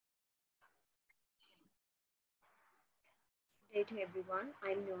Good day to everyone.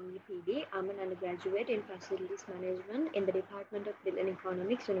 I'm Nuwangi PD. I'm an undergraduate in Facilities Management in the Department of Business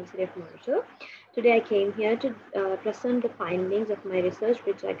Economics, University of Mysore. Today I came here to present the findings of my research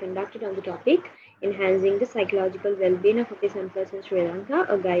which I conducted on the topic Enhancing the Psychological Well-being of Office Employees in Sri Lanka,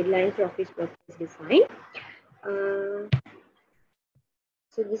 a guideline for office workplace design. Uh,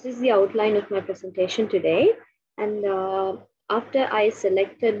 so this is the outline of my presentation today. And after I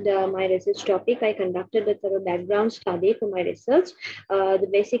selected my research topic, I conducted a thorough background study for my research. The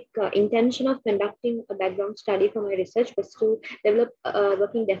basic intention of conducting a background study for my research was to develop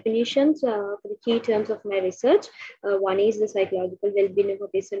working definitions for the key terms of my research. One is the psychological well-being of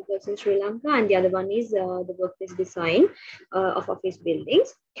office employees in Sri Lanka, and the other one is the workplace design of office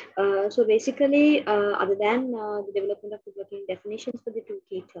buildings. So basically, other than the development of the working definitions for the two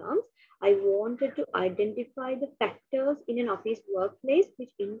key terms, I wanted to identify the factors in an office workplace which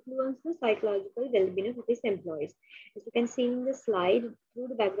influence the psychological well-being of office employees. As you can see in the slide, through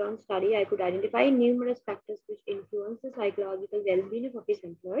the background study, I could identify numerous factors which influence the psychological well-being of office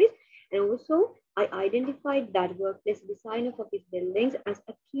employees. And also, I identified that workplace design of office buildings as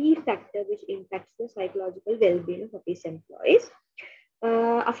a key factor which impacts the psychological well-being of office employees.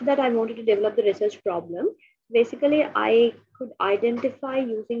 After that, I wanted to develop the research problem. Basically, I could identify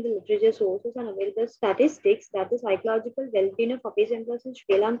using the literature sources and available statistics that the psychological well-being of office employees in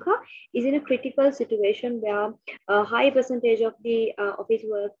Sri Lanka is in a critical situation where a high percentage of the office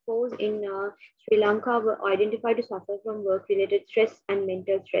workforce in Sri Lanka were identified to suffer from work-related stress and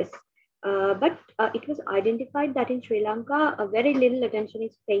mental stress. But it was identified that in Sri Lanka, very little attention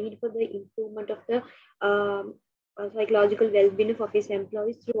is paid for the improvement of the psychological well-being of office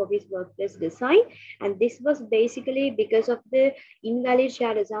employees through office workplace design. And this was basically because of the invalid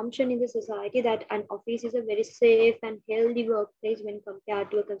shared assumption in the society that an office is a very safe and healthy workplace when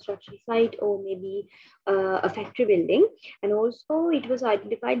compared to a construction site or maybe a factory building. And also it was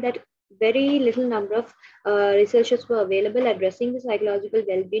identified that very little number of researchers were available addressing the psychological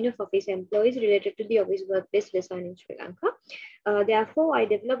well-being of office employees related to the office workplace design in Sri Lanka. Therefore, I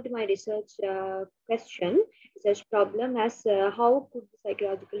developed my research problem as how could the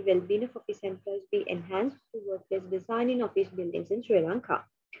psychological well-being of office employees be enhanced through workplace design in office buildings in Sri Lanka.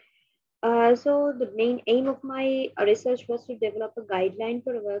 So the main aim of my research was to develop a guideline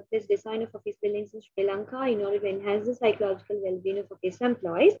for a workplace design of office buildings in Sri Lanka in order to enhance the psychological well-being of office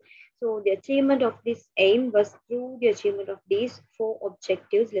employees. So the achievement of this aim was through the achievement of these four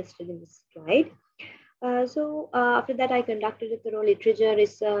objectives listed in this slide. After that, I conducted a thorough literature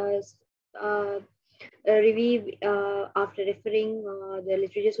research review after referring the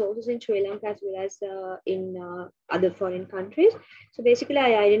literature sources in Sri Lanka as well as in other foreign countries. So basically,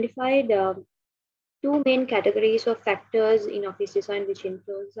 I identified two main categories of factors in office design which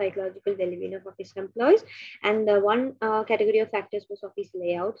influence psychological well-being of office employees, and one category of factors was office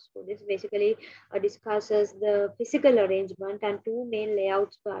layout. So this basically discusses the physical arrangement, and two main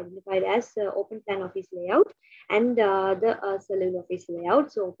layouts were identified as open plan office layout and the cellular office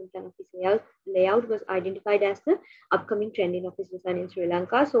layout. So open plan office layout was identified as the upcoming trend in office design in Sri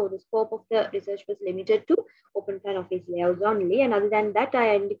Lanka. So the scope of the research was limited to open plan office layouts only. And other than that,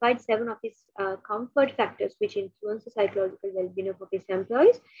 I identified 7 office comfort factors which influence the psychological well-being of office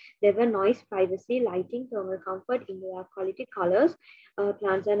employees. There were noise, privacy, lighting, thermal comfort, indoor air quality, colors,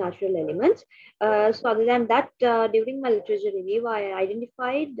 plants, and natural elements. So other than that, during my literature review, I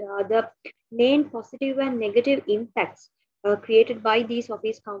identified the main positive and negative impacts created by these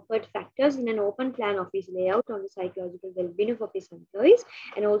office comfort factors in an open plan office layout on the psychological well-being of office employees,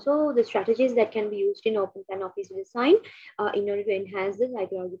 and also the strategies that can be used in open plan office design in order to enhance the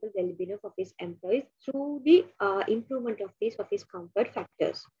psychological well-being of office employees through the improvement of these office comfort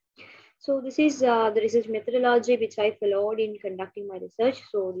factors. So this is the research methodology which I followed in conducting my research.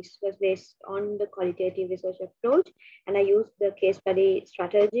 So this was based on the qualitative research approach, and I used the case study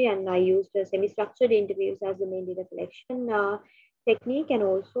strategy, and I used semi-structured interviews as the main data collection technique, and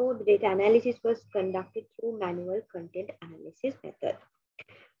also the data analysis was conducted through manual content analysis method.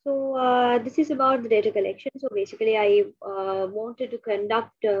 So this is about the data collection. So basically, I wanted to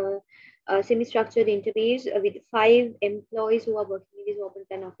conduct semi-structured interviews with 5 employees who are working in this open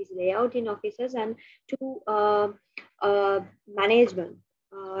plan office layout in offices, and 2 management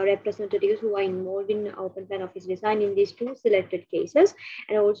representatives who are involved in open plan office design in these 2 selected cases.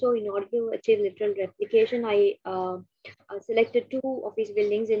 And also, in order to achieve literal replication, I selected 2 office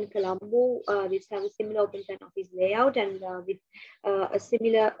buildings in Colombo which have a similar open plan office layout and with a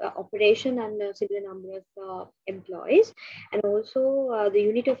similar operation and a similar number of employees. And also the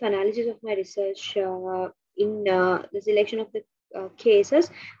unit of analysis of my research in the selection of the cases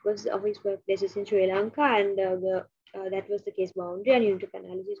was office workplaces in Sri Lanka, and the that was the case boundary, and unit of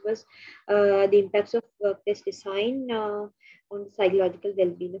analysis was the impacts of workplace design on the psychological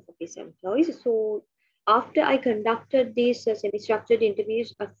well-being of office employees. So after I conducted these semi-structured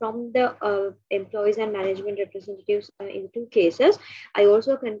interviews from the employees and management representatives in two cases, I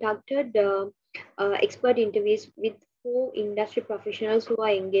also conducted expert interviews with four industry professionals who are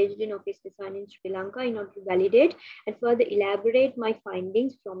engaged in office design in Sri Lanka in order to validate and further elaborate my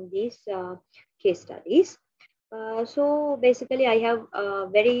findings from these case studies. So basically, I have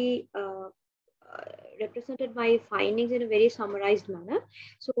very represented my findings in a very summarized manner.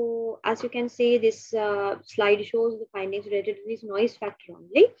 So as you can see, this slide shows the findings related to this noise factor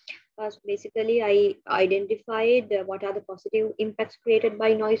only. So basically, I identified what are the positive impacts created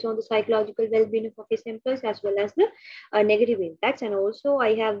by noise on the psychological well-being of office employees, as well as the negative impacts. And also,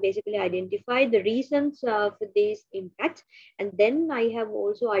 I have basically identified the reasons for these impacts. And then I have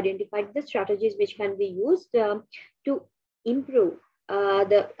also identified the strategies which can be used to improve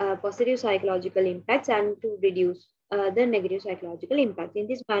the positive psychological impacts and to reduce the negative psychological impact. In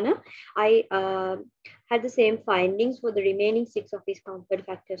this manner, I had the same findings for the remaining 6 of these comfort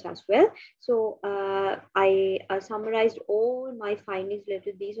factors as well. So I summarized all my findings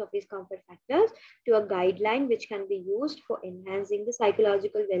related to these of these comfort factors to a guideline which can be used for enhancing the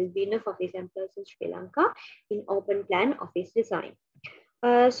psychological well-being of office employees in Sri Lanka in open plan office design.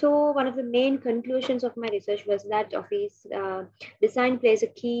 So one of the main conclusions of my research was that office design plays a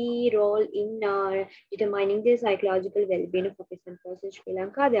key role in determining the psychological well-being of office employees in Sri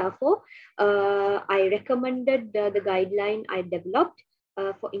Lanka. Therefore, I recommended the guideline I developed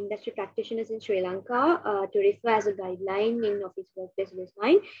for industry practitioners in Sri Lanka to refer as a guideline in office workplace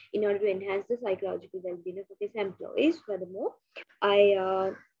design in order to enhance the psychological well-being of office employees. Furthermore,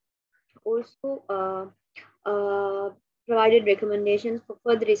 I also provided recommendations for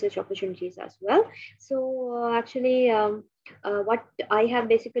further research opportunities as well. So what I have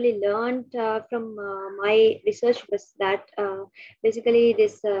basically learned from my research was that basically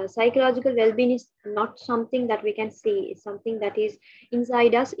this psychological well-being is not something that we can see. It's something that is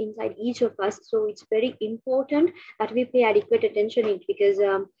inside us, inside each of us. So it's very important that we pay adequate attention to it, because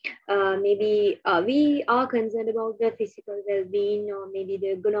maybe we are concerned about the physical well-being, or maybe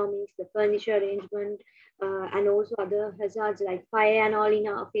the ergonomics, the furniture arrangement, and also other hazards like fire and all in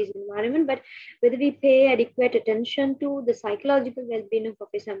our office environment. But whether we pay adequate attention to the psychological well-being of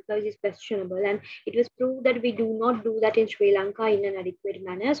office employees is questionable. And it was proved that we do not do that in Sri Lanka in an adequate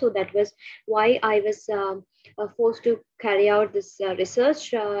manner. So that was why I was forced to carry out this research,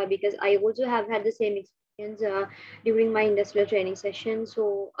 because I also have had the same experience during my industrial training session.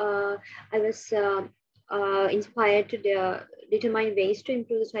 So I was inspired to determine ways to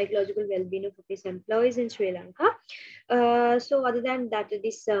improve the psychological well-being of office employees in Sri Lanka. So other than that,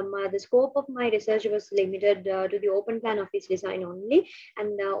 the scope of my research was limited to the open plan office design only.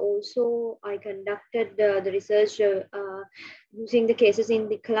 And also I conducted the research using the cases in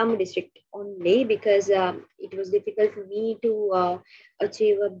the Colombo district only, because it was difficult for me to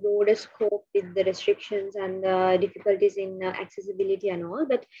achieve a broader scope with the restrictions and difficulties in accessibility and all.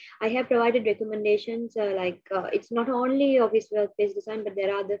 But I have provided recommendations it's not only office workplace design, but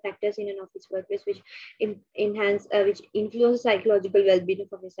there are other factors in an office workplace which which influence psychological well-being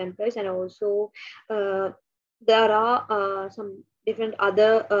of office employees. And also there are some different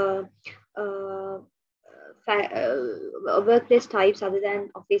other workplace types other than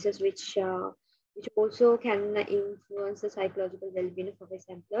offices which also can influence the psychological well-being of office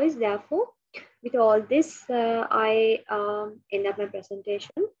employees. Therefore, with all this, I end up my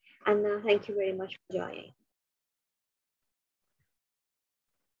presentation, and thank you very much for joining.